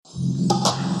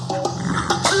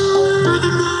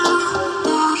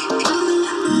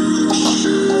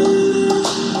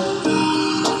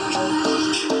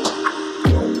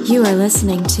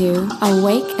listening to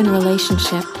Awake in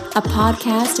Relationship, a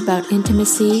podcast about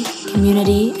intimacy,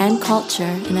 community, and culture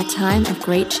in a time of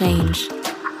great change,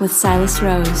 with Silas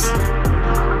Rose.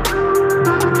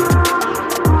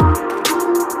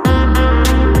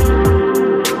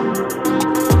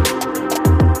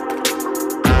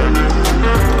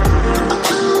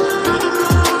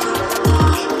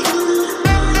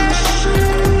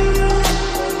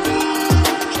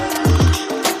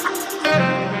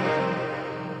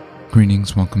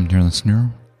 Greetings, welcome dear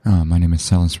listener. My name is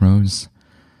Silas Rose,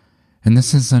 and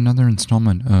this is another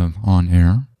installment of On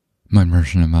Air, my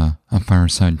version of a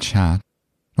fireside chat.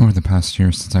 Over the past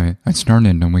year since I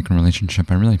started Awake in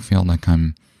Relationship, I really feel like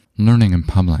I'm learning in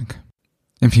public.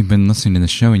 If you've been listening to the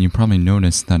show, you probably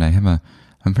noticed that I have a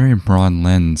very broad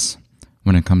lens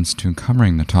when it comes to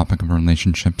covering the topic of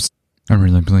relationships. I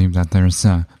really believe that there's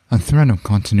a thread of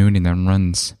continuity that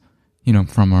runs,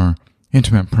 from our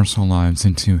intimate personal lives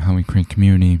into how we create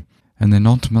community, and then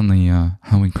ultimately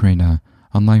how we create a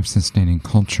life-sustaining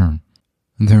culture.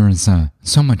 There is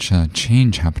so much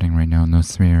change happening right now in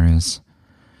those three areas,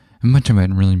 and much of it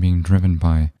really being driven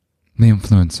by the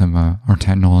influence of our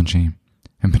technology,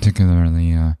 and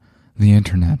particularly the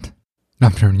internet.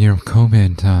 After a year of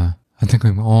COVID, I think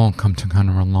we've all come to kind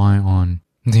of rely on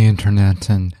the internet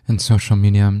and social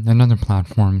media and other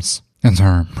platforms as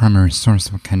our primary source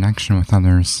of connection with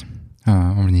others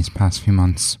over these past few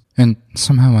months. And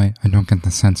somehow I don't get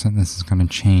the sense that this is going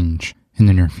to change in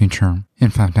the near future. In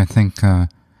fact, I think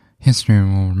history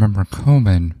will remember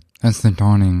COVID as the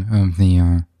dawning of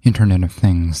the Internet of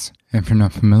Things. If you're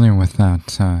not familiar with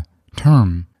that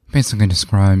term, it basically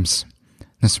describes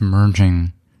this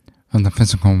merging of the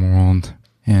physical world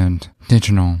and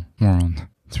digital world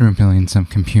through billions of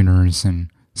computers and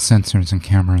sensors and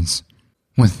cameras.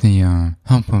 With the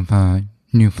help of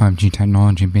new 5G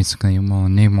technology, basically it will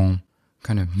enable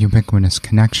kind of ubiquitous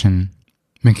connection,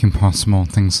 making possible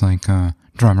things like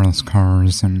driverless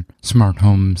cars and smart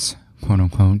homes,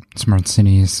 quote-unquote, smart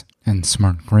cities, and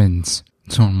smart grids.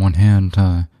 So on one hand,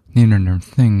 the Internet of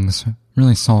Things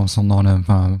really solves a lot of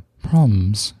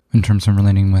problems in terms of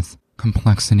relating with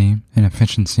complexity and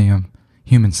efficiency of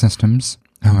human systems.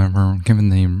 However,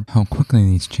 given how quickly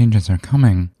these changes are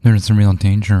coming, there is a real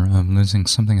danger of losing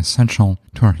something essential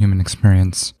to our human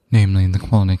experience, namely the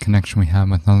quality connection we have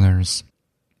with others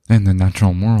in the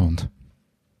natural world.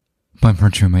 By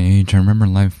virtue of my age, I remember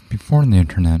life before the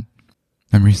internet.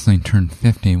 I recently turned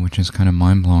 50, which is kind of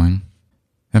mind-blowing,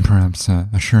 and perhaps a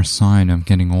sure sign of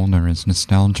getting older is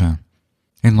nostalgia,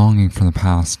 a longing for the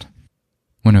past.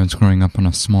 When I was growing up in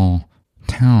a small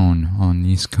town on the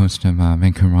east coast of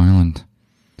Vancouver Island,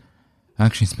 I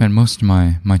actually spent most of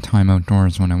my time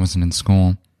outdoors when I wasn't in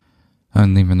school. I would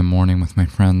leave in the morning with my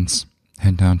friends,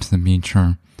 head down to the beach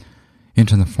or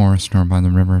into the forest or by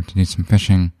the river to do some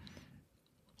fishing,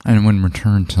 and I wouldn't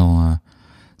return till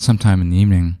sometime in the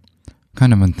evening.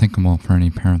 Kind of unthinkable for any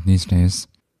parent these days.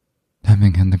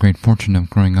 Having had the great fortune of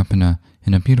growing up in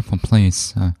a beautiful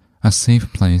place, a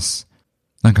safe place,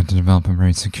 I got to develop a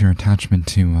very secure attachment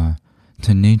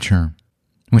to nature,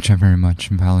 which I very much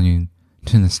value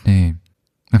to this day.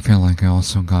 I feel like I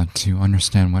also got to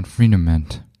understand what freedom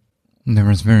meant. There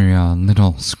was very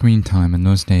little screen time in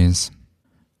those days.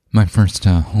 My first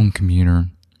home computer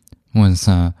was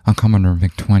a Commodore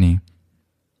VIC-20,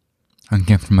 a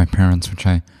gift from my parents, which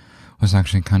I was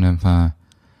actually kind of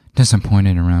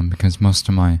disappointed around because most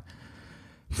of my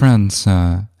friends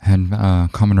had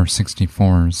Commodore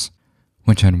 64s,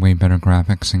 which had way better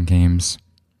graphics and games.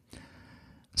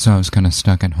 So I was kind of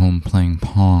stuck at home playing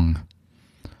Pong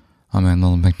on my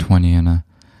little VIC-20 and a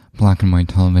black and white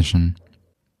television,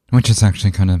 which is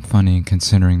actually kind of funny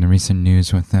considering the recent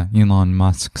news with Elon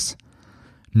Musk's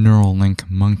Neuralink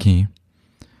monkey,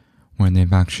 where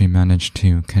they've actually managed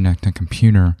to connect a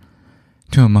computer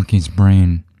to a monkey's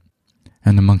brain,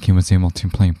 and the monkey was able to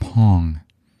play Pong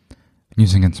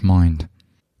using its mind.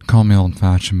 Call me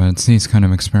old-fashioned, but it's these kind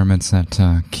of experiments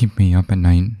that keep me up at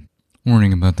night,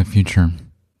 worrying about the future.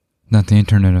 That the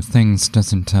Internet of Things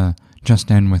doesn't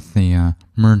just end with the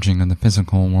merging of the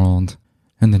physical world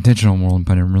and the digital world,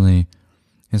 but it really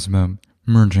is about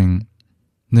merging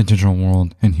the digital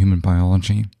world and human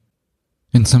biology.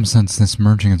 In some sense, this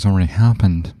merging has already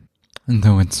happened, and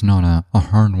though it's not a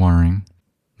hardwiring,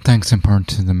 thanks in part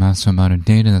to the massive amount of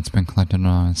data that's been collected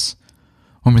on us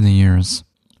over the years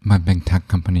by big tech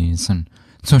companies and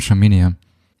social media,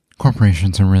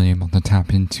 corporations are really able to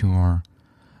tap into our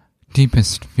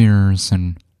deepest fears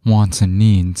and wants and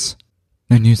needs,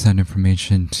 and use that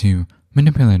information to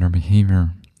manipulate our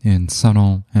behavior in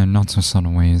subtle and not so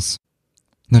subtle ways.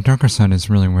 The darker side is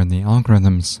really where the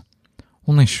algorithms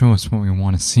only show us what we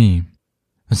want to see,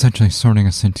 essentially sorting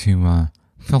us into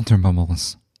filter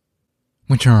bubbles,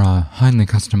 which are highly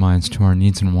customized to our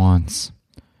needs and wants.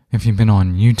 If you've been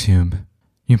on YouTube,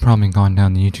 you've probably gone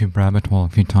down the YouTube rabbit hole a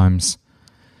few times,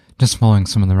 just following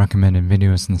some of the recommended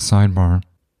videos in the sidebar.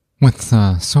 With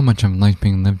so much of life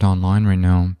being lived online right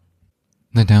now,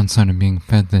 the downside of being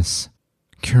fed this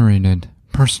curated,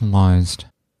 personalized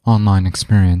online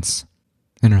experience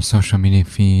in our social media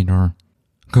feed or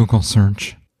Google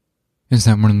search is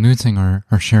that we're losing our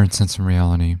shared sense of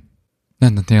reality,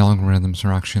 and that the algorithms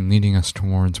are actually leading us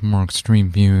towards more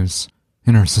extreme views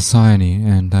in our society,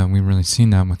 and we've really seen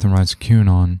that with the rise of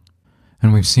QAnon,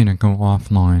 and we've seen it go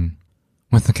offline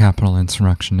with the Capitol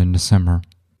insurrection in December.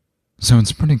 So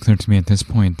it's pretty clear to me at this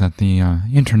point that the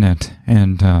internet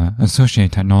and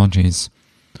associated technologies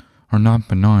are not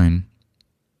benign,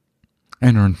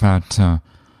 and are in fact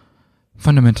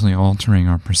fundamentally altering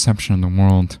our perception of the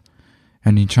world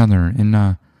and each other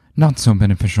in not so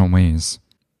beneficial ways.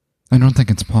 I don't think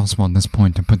it's possible at this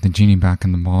point to put the genie back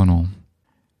in the bottle,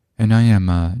 and I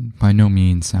am by no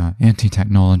means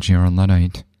anti-technology or a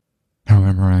Luddite.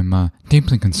 However, I'm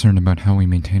deeply concerned about how we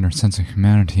maintain our sense of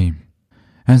humanity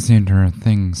as the Internet of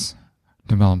Things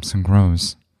develops and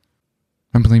grows.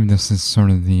 I believe this is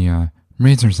sort of the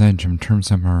razor's edge in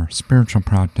terms of our spiritual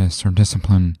practice or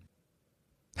discipline,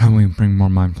 how we bring more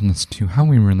mindfulness to how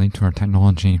we relate to our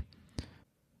technology,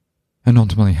 and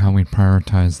ultimately how we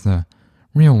prioritize the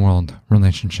real-world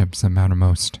relationships that matter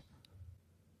most.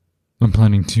 I'm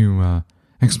planning to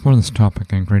explore this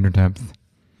topic in greater depth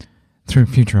through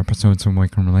future episodes of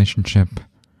Awaken Relationship,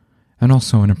 and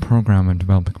also in a program I'm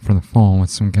developing for the fall with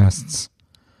some guests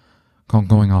called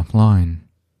Going Offline,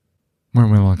 where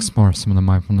we will explore some of the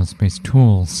mindfulness-based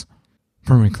tools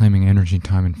for reclaiming energy,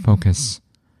 time, and focus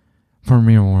for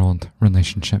real-world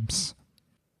relationships.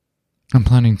 I'm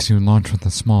planning to launch with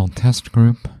a small test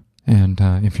group, and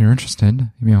if you're interested,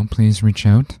 please reach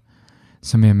out.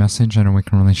 Send me a message at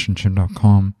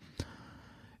awakenrelationship.com.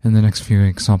 In the next few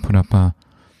weeks, I'll put up a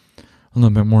little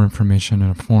bit more information in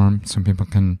a form so people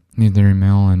can leave their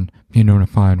email and be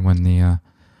notified when the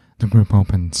group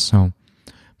opens. So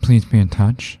please be in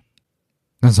touch.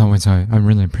 As always, I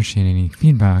really appreciate any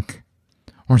feedback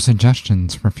or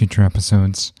suggestions for future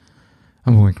episodes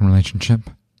of Awaken Relationship.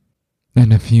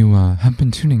 And if you have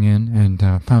been tuning in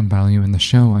and found value in the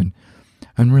show,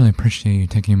 I'd really appreciate you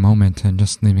taking a moment and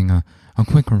just leaving a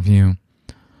quick review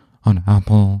on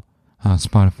Apple,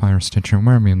 Spotify, or Stitcher,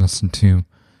 wherever you listen to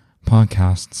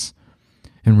podcasts.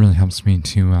 It really helps me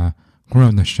to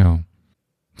grow the show.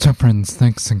 So friends,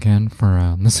 thanks again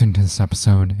for listening to this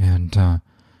episode, and I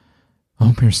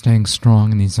hope you're staying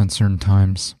strong in these uncertain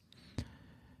times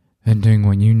and doing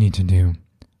what you need to do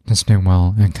to stay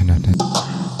well and connected.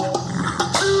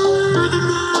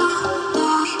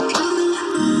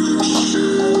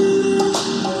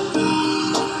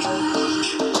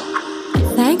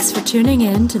 Thanks for tuning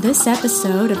in to this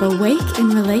episode of Awake in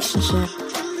Relationship.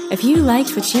 If you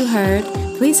liked what you heard,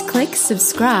 please click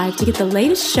subscribe to get the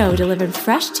latest show delivered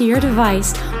fresh to your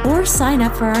device, or sign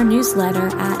up for our newsletter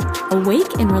at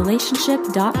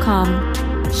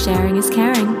awakeinrelationship.com. Sharing is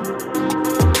caring.